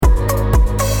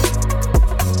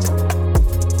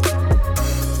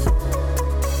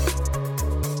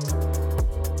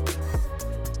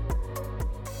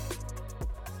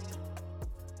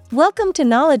Welcome to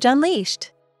Knowledge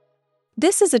Unleashed.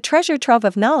 This is a treasure trove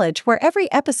of knowledge where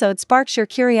every episode sparks your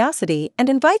curiosity and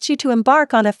invites you to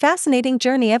embark on a fascinating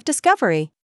journey of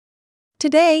discovery.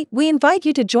 Today, we invite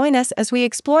you to join us as we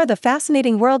explore the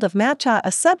fascinating world of matcha,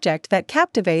 a subject that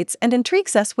captivates and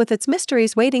intrigues us with its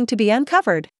mysteries waiting to be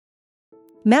uncovered.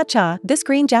 Matcha, this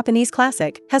green Japanese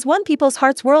classic, has won people's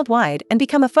hearts worldwide and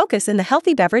become a focus in the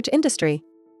healthy beverage industry.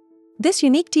 This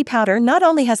unique tea powder not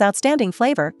only has outstanding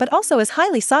flavor but also is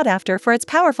highly sought after for its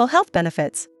powerful health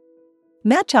benefits.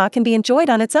 Matcha can be enjoyed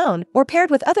on its own or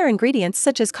paired with other ingredients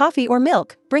such as coffee or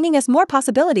milk, bringing us more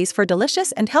possibilities for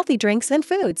delicious and healthy drinks and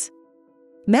foods.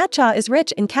 Matcha is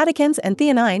rich in catechins and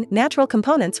theanine, natural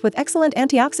components with excellent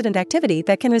antioxidant activity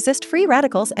that can resist free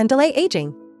radicals and delay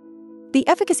aging. The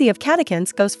efficacy of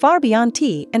catechins goes far beyond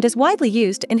tea and is widely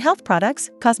used in health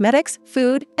products, cosmetics,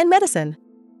 food, and medicine.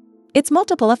 Its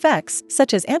multiple effects,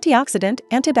 such as antioxidant,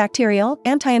 antibacterial,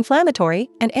 anti-inflammatory,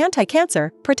 and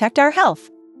anti-cancer, protect our health.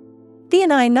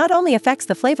 Theanine not only affects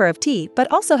the flavor of tea but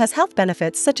also has health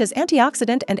benefits such as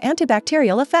antioxidant and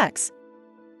antibacterial effects.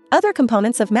 Other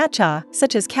components of matcha,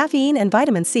 such as caffeine and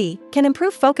vitamin C, can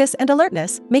improve focus and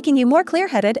alertness, making you more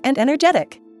clear-headed and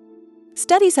energetic.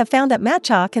 Studies have found that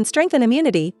matcha can strengthen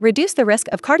immunity, reduce the risk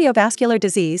of cardiovascular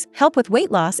disease, help with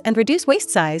weight loss and reduce waist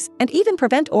size, and even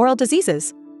prevent oral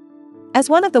diseases. As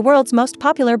one of the world's most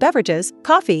popular beverages,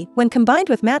 coffee, when combined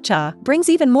with matcha, brings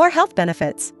even more health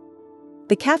benefits.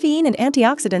 The caffeine and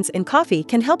antioxidants in coffee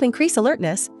can help increase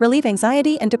alertness, relieve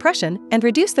anxiety and depression, and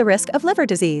reduce the risk of liver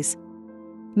disease.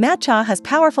 Matcha has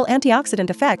powerful antioxidant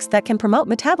effects that can promote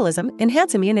metabolism,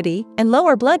 enhance immunity, and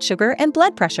lower blood sugar and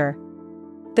blood pressure.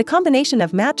 The combination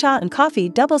of matcha and coffee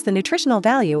doubles the nutritional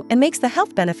value and makes the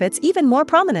health benefits even more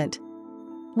prominent.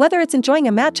 Whether it's enjoying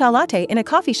a matcha latte in a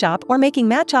coffee shop or making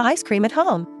matcha ice cream at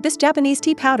home, this Japanese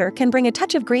tea powder can bring a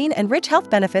touch of green and rich health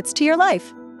benefits to your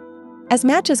life. As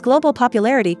matcha's global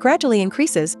popularity gradually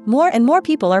increases, more and more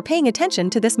people are paying attention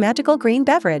to this magical green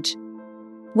beverage.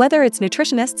 Whether it's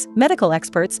nutritionists, medical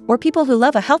experts, or people who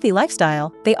love a healthy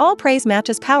lifestyle, they all praise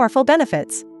matcha's powerful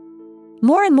benefits.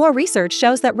 More and more research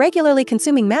shows that regularly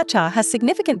consuming matcha has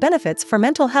significant benefits for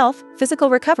mental health, physical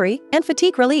recovery, and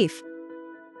fatigue relief.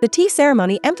 The tea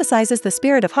ceremony emphasizes the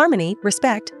spirit of harmony,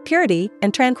 respect, purity,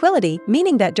 and tranquility,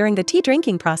 meaning that during the tea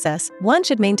drinking process, one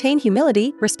should maintain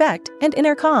humility, respect, and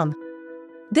inner calm.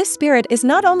 This spirit is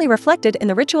not only reflected in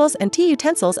the rituals and tea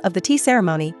utensils of the tea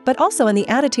ceremony, but also in the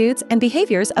attitudes and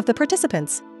behaviors of the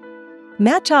participants.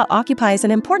 Matcha occupies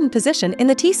an important position in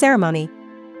the tea ceremony.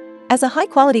 As a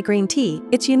high-quality green tea,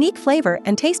 its unique flavor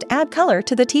and taste add color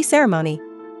to the tea ceremony.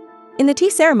 In the tea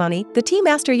ceremony, the tea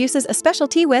master uses a special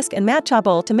tea whisk and matcha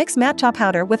bowl to mix matcha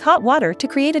powder with hot water to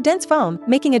create a dense foam,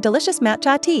 making a delicious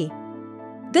matcha tea.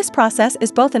 This process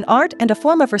is both an art and a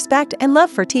form of respect and love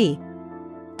for tea.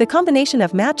 The combination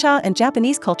of matcha and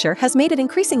Japanese culture has made it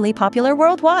increasingly popular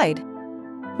worldwide.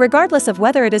 Regardless of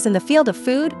whether it is in the field of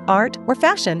food, art, or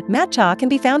fashion, matcha can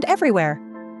be found everywhere.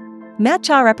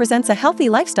 Matcha represents a healthy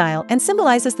lifestyle and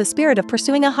symbolizes the spirit of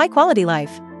pursuing a high-quality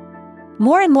life.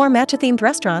 More and more matcha-themed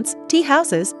restaurants, tea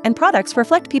houses, and products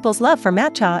reflect people's love for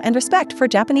matcha and respect for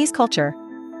Japanese culture.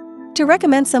 To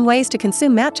recommend some ways to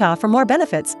consume matcha for more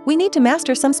benefits, we need to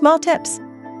master some small tips.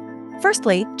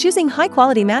 Firstly, choosing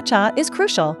high-quality matcha is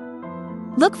crucial.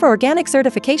 Look for organic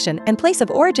certification and place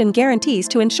of origin guarantees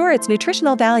to ensure its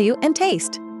nutritional value and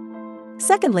taste.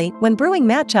 Secondly, when brewing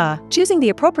matcha, choosing the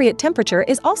appropriate temperature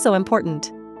is also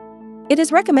important. It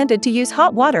is recommended to use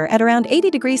hot water at around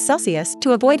 80 degrees Celsius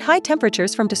to avoid high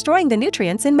temperatures from destroying the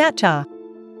nutrients in matcha.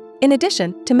 In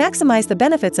addition, to maximize the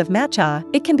benefits of matcha,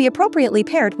 it can be appropriately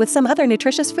paired with some other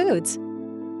nutritious foods.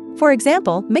 For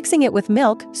example, mixing it with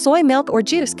milk, soy milk, or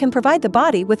juice can provide the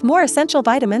body with more essential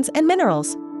vitamins and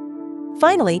minerals.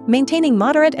 Finally, maintaining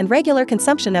moderate and regular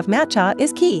consumption of matcha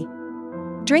is key.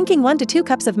 Drinking 1 to 2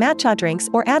 cups of matcha drinks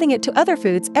or adding it to other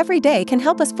foods every day can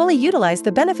help us fully utilize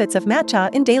the benefits of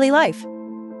matcha in daily life.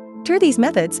 Through these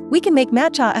methods, we can make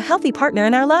matcha a healthy partner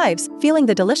in our lives, feeling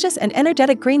the delicious and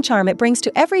energetic green charm it brings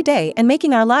to every day and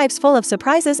making our lives full of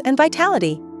surprises and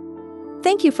vitality.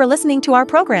 Thank you for listening to our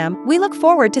program. We look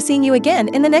forward to seeing you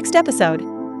again in the next episode.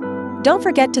 Don't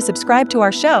forget to subscribe to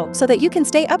our show so that you can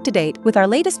stay up to date with our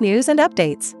latest news and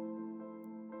updates.